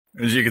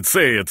As you can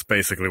see, it's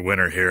basically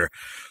winter here,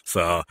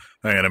 so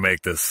I'm gonna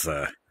make this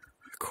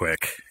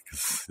quick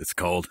because it's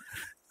cold.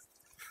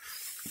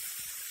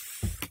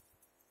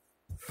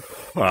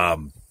 A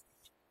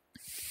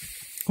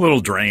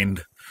little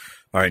drained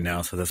right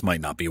now, so this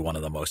might not be one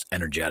of the most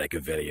energetic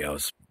of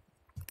videos.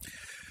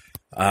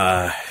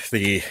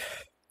 The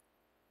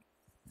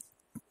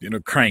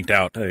cranked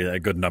out a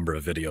good number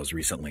of videos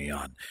recently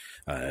on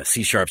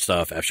C#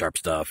 stuff, F#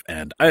 stuff,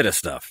 and IDA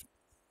stuff.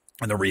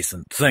 And the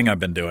recent thing I've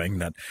been doing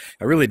that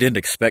I really didn't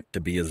expect to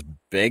be as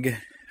big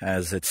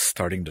as it's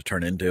starting to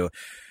turn into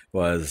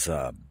was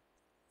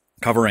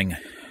covering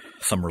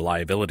some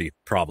reliability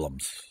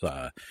problems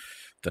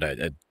that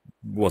I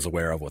was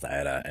aware of with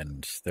IDA,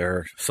 and there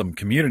are some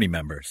community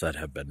members that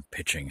have been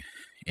pitching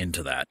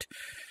into that.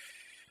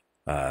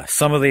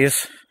 Some of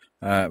these,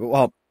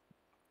 well,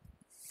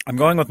 I'm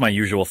going with my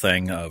usual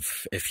thing of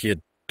if you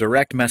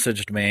direct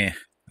messaged me,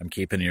 I'm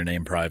keeping your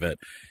name private.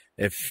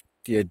 If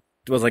it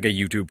was like a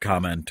YouTube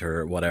comment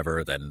or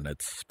whatever, then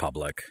it's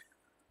public.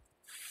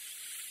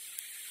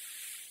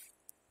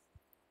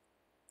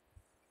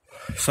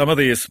 Some of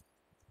these,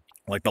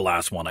 like the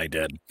last one I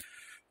did,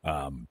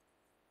 I'm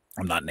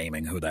not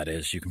naming who that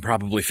is. You can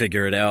probably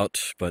figure it out,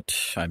 but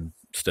I'm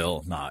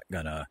still not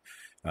gonna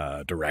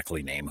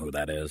directly name who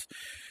that is.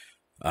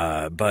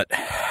 But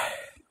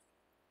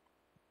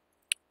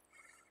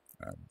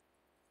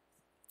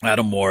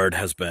Adam Ward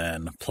has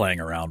been playing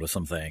around with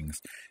some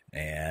things,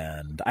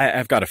 and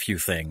I've got a few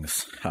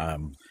things.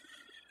 Some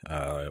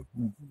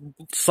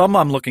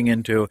I'm looking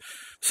into,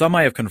 some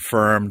I have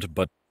confirmed,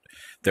 but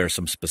there are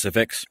some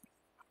specifics.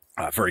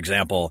 For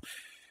example,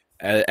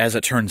 as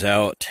it turns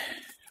out,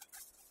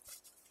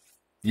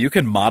 you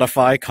can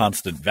modify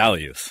constant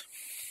values,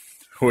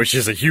 which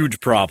is a huge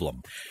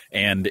problem,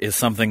 and is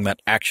something that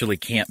actually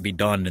can't be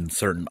done in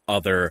certain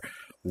other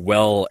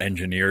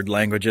well-engineered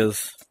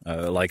languages,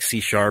 like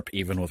C#,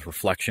 even with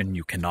reflection,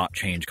 you cannot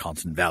change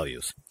constant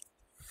values.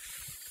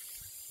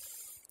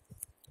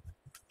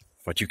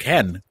 But you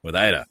can with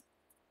IDA.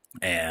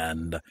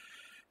 And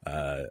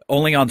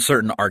only on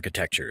certain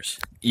architectures.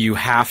 You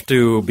have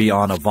to be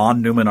on a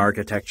von Neumann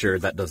architecture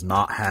that does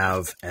not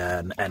have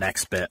an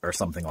NX bit or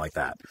something like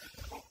that.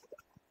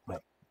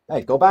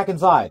 Hey, go back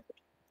inside.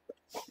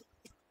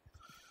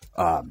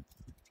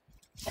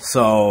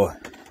 So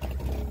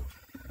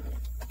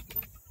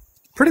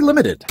pretty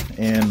limited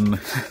in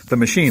the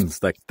machines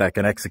that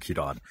can execute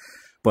on,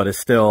 but it's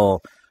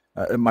still,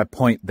 my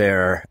point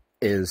there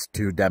is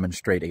to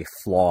demonstrate a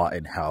flaw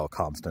in how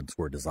constants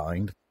were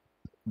designed.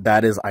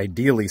 That is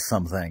ideally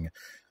something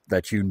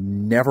that you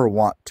never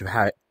want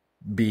to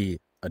be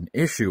an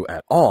issue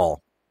at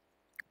all,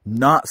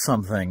 not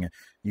something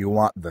you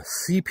want the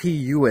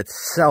CPU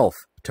itself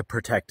to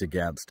protect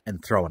against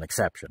and throw an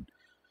exception.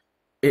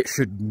 It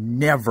should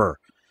never,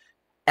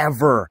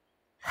 ever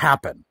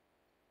happen.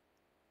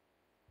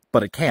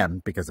 But it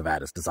can because of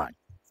ADA's design.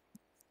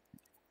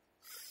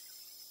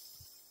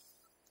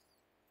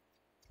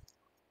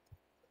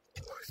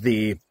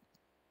 The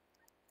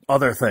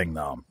other thing,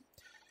 though,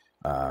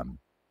 I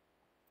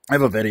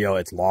have a video,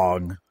 it's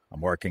long,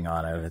 I'm working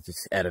on it, it's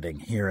just editing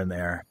here and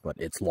there, but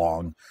it's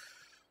long,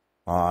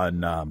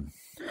 on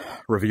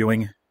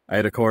reviewing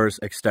IDACore's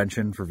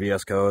extension for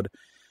VS Code,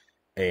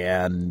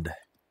 and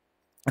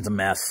it's a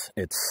mess.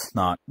 It's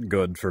not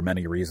good for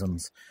many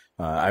reasons.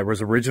 I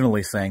was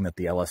originally saying that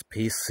the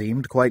LSP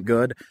seemed quite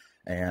good,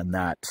 and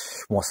that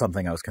was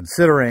something I was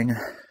considering,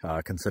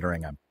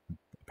 considering I'm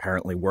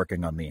apparently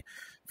working on the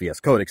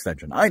VS Code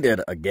extension I did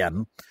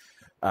again,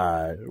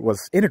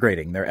 was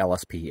integrating their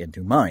LSP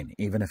into mine,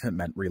 even if it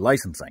meant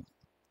relicensing.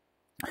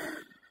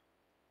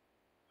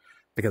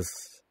 Because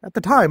at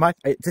the time,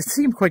 it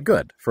seemed quite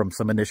good. From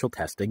some initial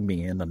testing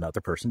me and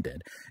another person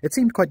did, it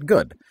seemed quite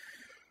good.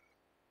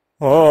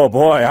 Oh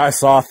boy, I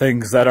saw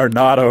things that are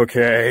not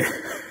okay.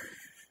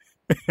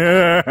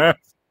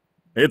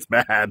 It's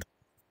bad.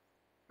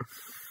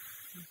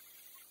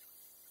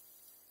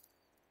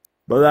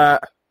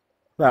 But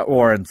that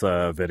warrants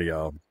a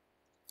video,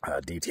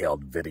 a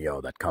detailed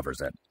video that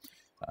covers it.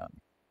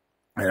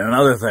 And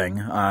another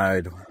thing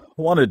I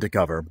wanted to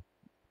cover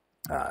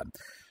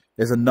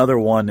is another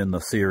one in the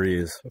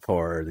series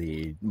for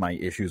my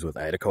issues with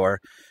IDACore,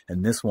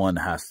 and this one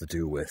has to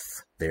do with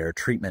their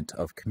treatment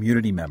of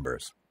community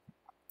members.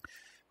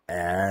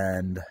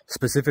 And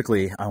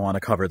specifically, I want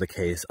to cover the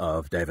case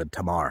of David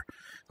Tamar,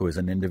 who is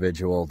an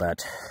individual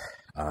that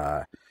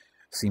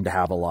seemed to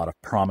have a lot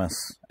of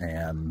promise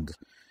and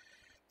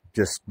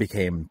just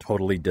became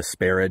totally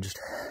disparaged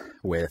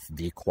with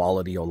the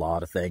quality of a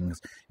lot of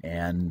things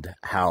and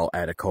how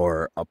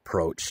IDACore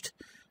approached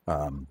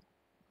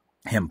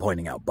him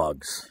pointing out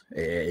bugs.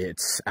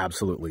 It's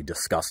absolutely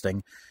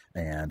disgusting,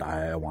 and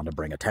I want to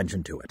bring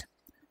attention to it.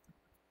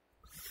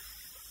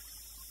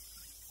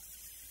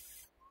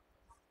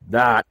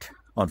 That,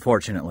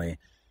 unfortunately,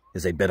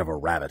 is a bit of a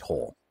rabbit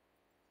hole.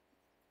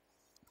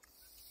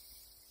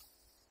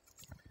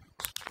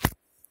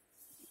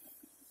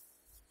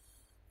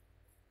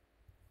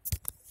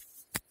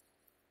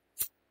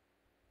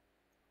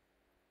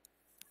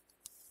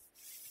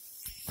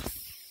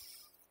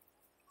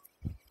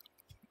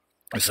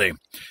 I see.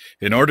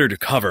 In order to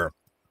cover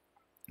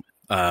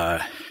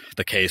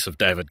the case of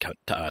David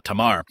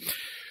Tamar,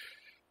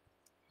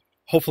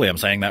 hopefully I'm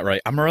saying that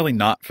right. I'm really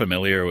not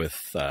familiar with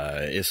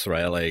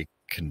Israeli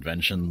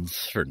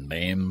conventions for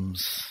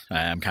names.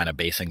 I'm kind of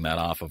basing that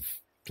off of,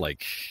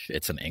 like,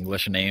 it's an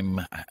English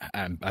name.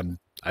 I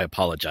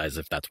apologize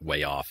if that's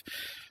way off.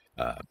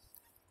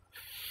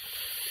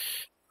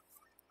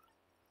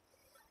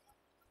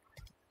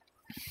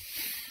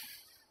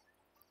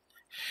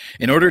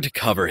 In order to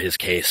cover his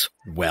case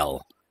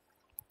well,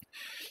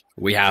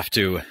 we have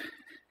to,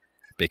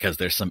 because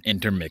there's some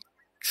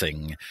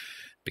intermixing,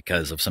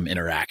 because of some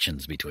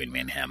interactions between me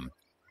and him,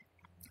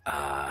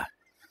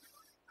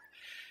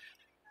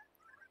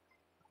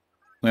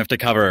 we have to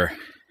cover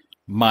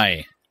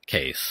my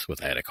case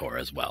with Edacor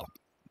as well.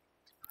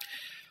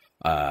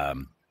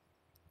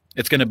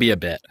 It's going to be a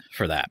bit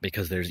for that,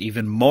 because there's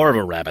even more of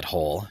a rabbit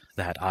hole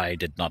that I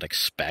did not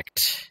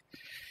expect.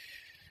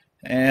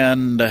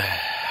 And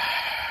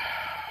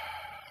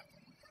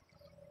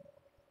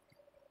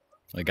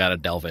I gotta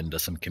delve into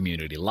some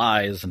community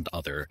lies and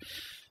other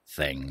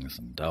things,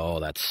 and oh,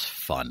 that's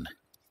fun.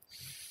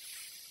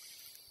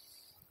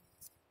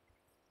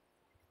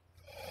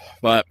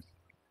 But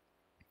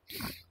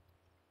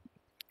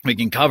we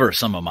can cover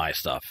some of my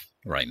stuff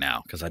right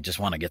now, because I just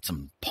want to get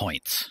some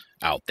points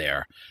out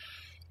there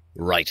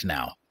right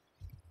now.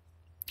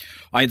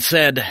 I'd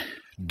said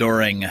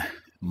during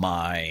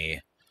my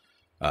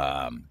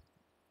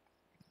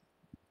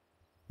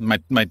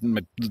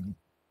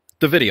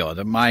the video,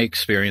 my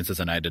experience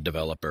as an IDA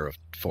developer of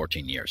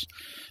 14 years,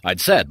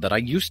 I'd said that I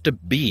used to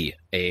be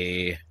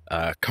a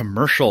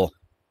commercial.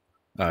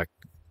 I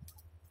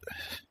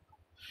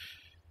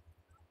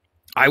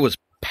was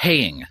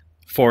paying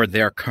for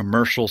their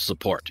commercial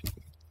support,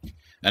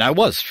 and I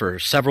was for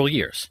several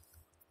years.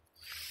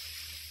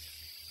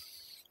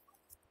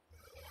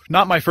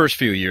 Not my first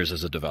few years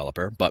as a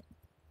developer, but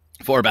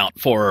for about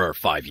 4 or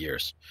 5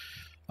 years.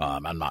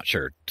 I'm not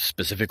sure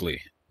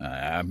specifically.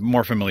 I'm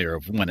more familiar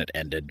with when it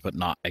ended, but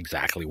not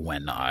exactly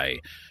when I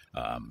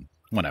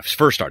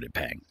first started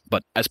paying.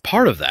 But as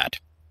part of that,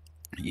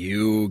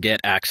 you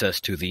get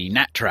access to the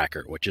NAT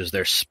Tracker, which is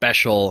their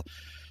special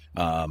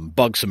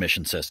bug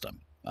submission system.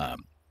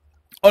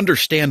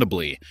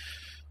 Understandably,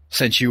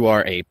 since you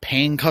are a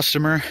paying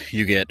customer,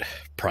 you get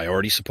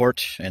priority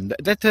support, and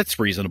that's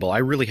reasonable. I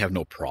really have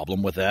no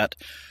problem with that.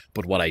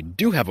 But what I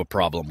do have a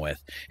problem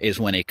with is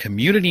when a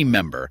community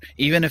member,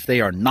 even if they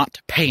are not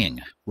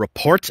paying,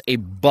 reports a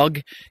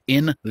bug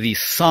in the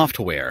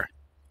software.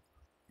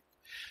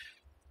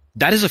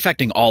 That is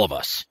affecting all of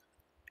us.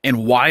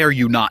 And why are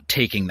you not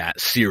taking that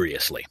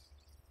seriously?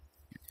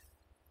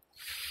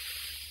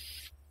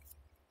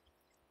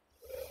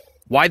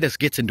 Why this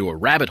gets into a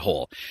rabbit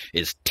hole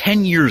is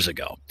 10 years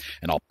ago,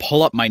 and I'll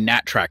pull up my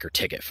NAT Tracker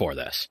ticket for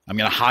this. I'm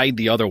going to hide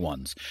the other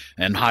ones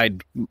and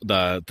hide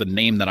the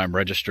name that I'm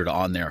registered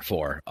on there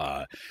for.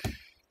 I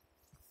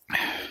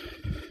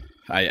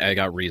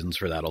got reasons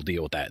for that. I'll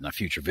deal with that in a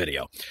future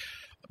video.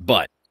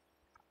 But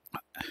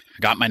I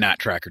got my NAT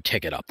Tracker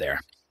ticket up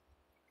there.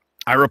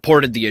 I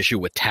reported the issue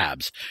with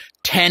tabs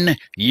 10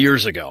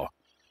 years ago.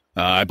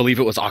 I believe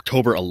it was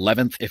October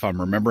 11th, if I'm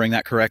remembering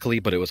that correctly,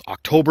 but it was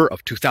October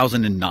of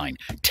 2009,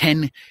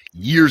 10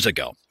 years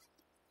ago.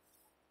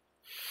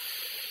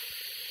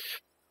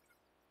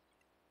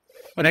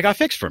 And it got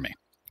fixed for me,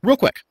 real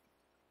quick.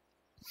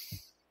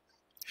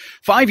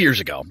 5 years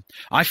ago,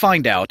 I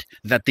find out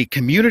that the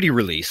community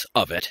release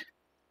of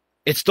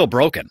it's still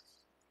broken.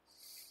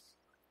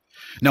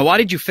 Now, why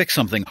did you fix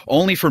something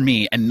only for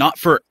me and not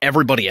for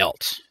everybody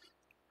else?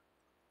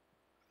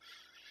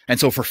 And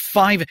so for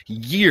 5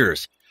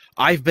 years,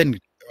 I've been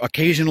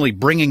occasionally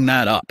bringing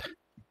that up,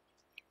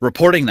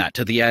 reporting that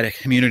to the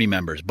community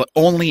members, but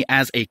only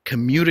as a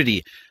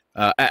community,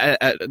 the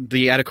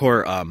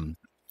Edacor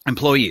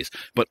employees,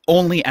 but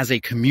only as a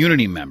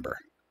community member,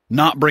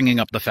 not bringing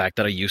up the fact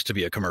that I used to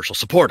be a commercial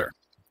supporter.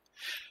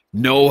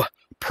 No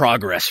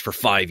progress for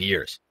 5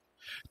 years.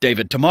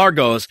 David Tamar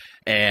goes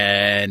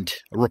and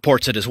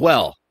reports it as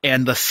well,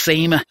 and the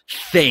same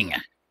thing.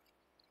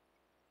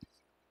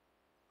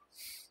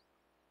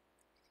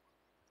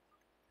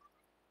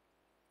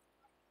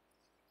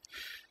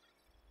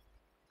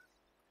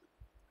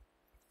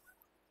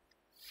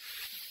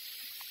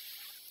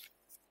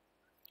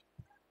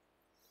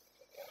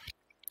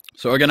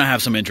 So we're going to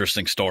have some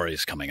interesting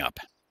stories coming up.